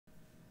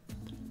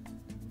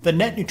The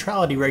net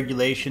neutrality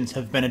regulations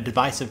have been a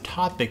divisive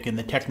topic in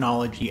the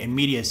technology and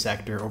media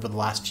sector over the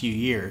last few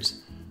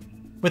years.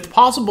 With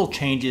possible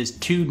changes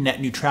to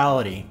net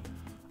neutrality,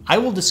 I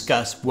will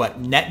discuss what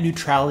net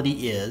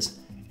neutrality is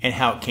and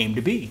how it came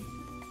to be.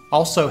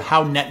 Also,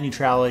 how net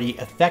neutrality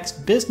affects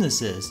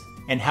businesses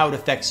and how it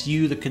affects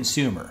you, the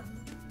consumer.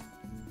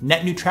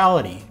 Net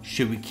neutrality,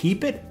 should we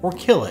keep it or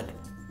kill it?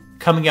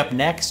 Coming up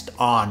next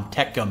on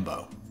Tech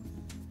Gumbo.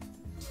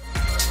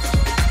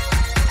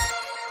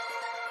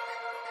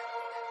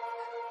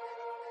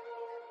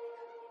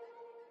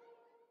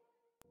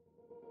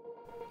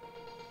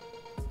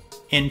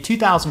 In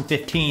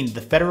 2015,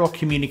 the Federal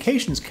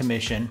Communications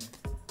Commission,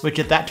 which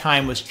at that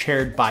time was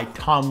chaired by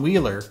Tom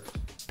Wheeler,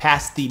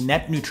 passed the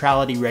net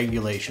neutrality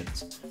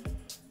regulations.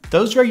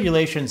 Those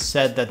regulations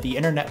said that the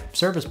internet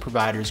service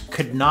providers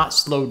could not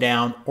slow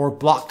down or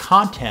block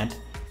content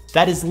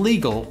that is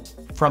legal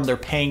from their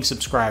paying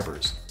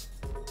subscribers.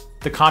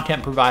 The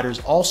content providers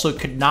also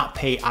could not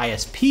pay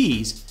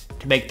ISPs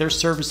to make their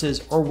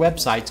services or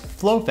websites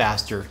flow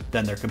faster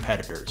than their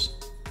competitors.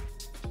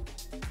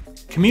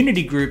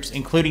 Community groups,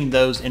 including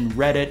those in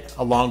Reddit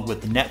along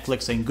with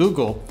Netflix and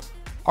Google,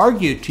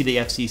 argued to the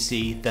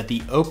FCC that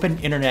the open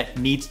internet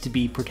needs to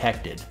be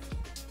protected.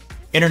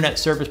 Internet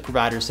service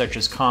providers such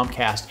as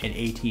Comcast and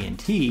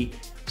AT&T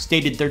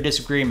stated their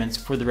disagreements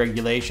for the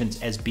regulations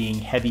as being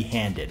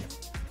heavy-handed.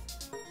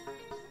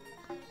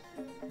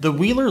 The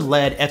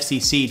Wheeler-led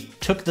FCC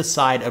took the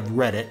side of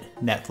Reddit,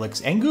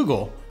 Netflix, and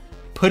Google,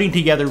 putting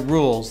together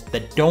rules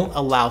that don't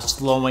allow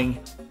slowing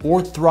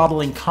or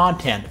throttling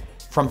content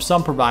from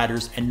some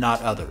providers and not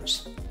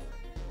others.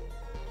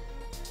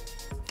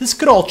 This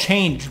could all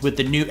change with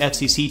the new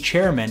FCC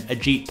chairman,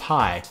 Ajit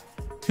Pai,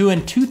 who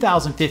in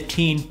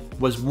 2015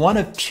 was one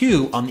of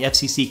two on the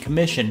FCC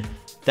commission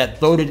that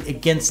voted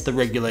against the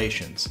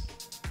regulations.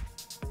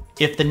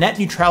 If the net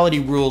neutrality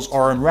rules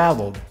are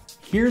unraveled,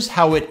 here's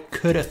how it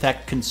could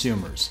affect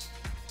consumers.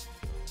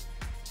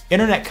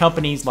 Internet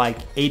companies like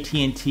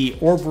AT&T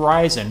or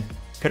Verizon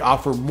could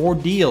offer more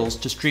deals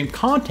to stream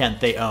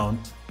content they own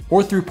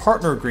or through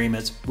partner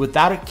agreements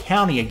without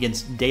accounting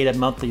against data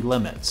monthly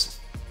limits.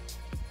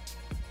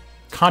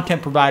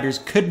 Content providers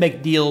could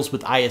make deals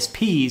with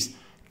ISPs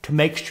to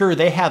make sure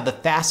they have the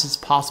fastest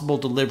possible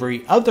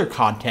delivery of their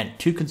content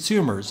to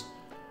consumers,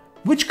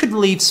 which could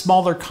leave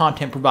smaller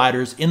content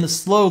providers in the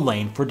slow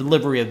lane for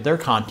delivery of their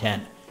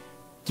content,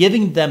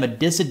 giving them a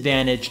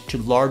disadvantage to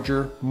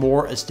larger,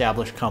 more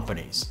established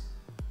companies.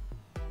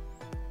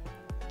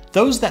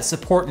 Those that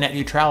support net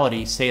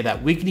neutrality say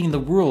that weakening the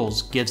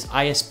rules gives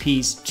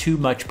ISPs too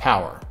much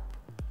power,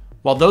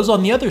 while those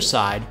on the other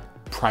side,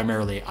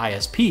 primarily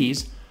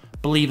ISPs,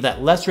 believe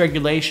that less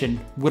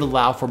regulation would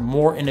allow for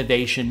more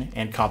innovation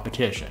and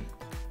competition.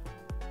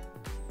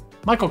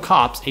 Michael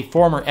Copps, a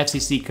former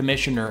FCC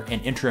commissioner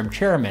and interim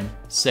chairman,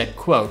 said,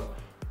 quote,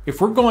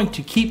 "If we're going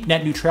to keep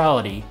net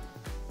neutrality,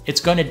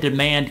 it's going to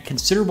demand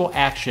considerable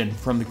action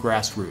from the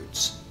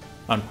grassroots,"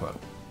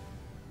 unquote.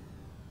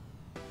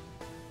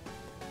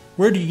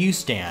 Where do you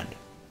stand?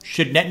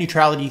 Should net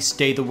neutrality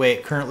stay the way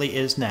it currently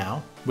is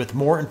now, with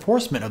more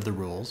enforcement of the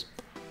rules,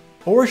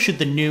 or should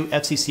the new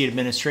FCC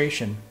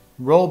administration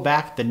roll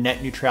back the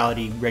net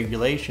neutrality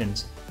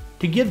regulations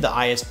to give the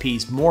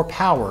ISPs more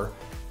power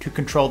to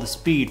control the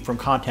speed from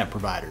content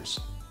providers?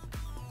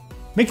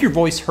 Make your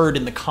voice heard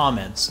in the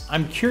comments.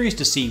 I'm curious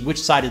to see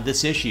which side of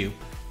this issue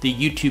the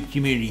YouTube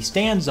community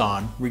stands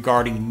on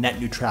regarding net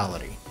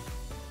neutrality.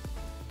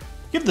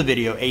 Give the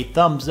video a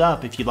thumbs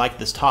up if you like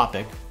this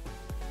topic.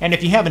 And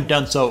if you haven't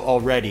done so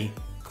already,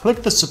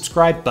 click the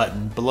subscribe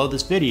button below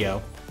this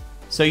video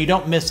so you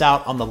don't miss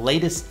out on the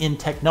latest in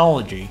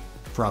technology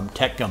from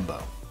Tech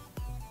Gumbo.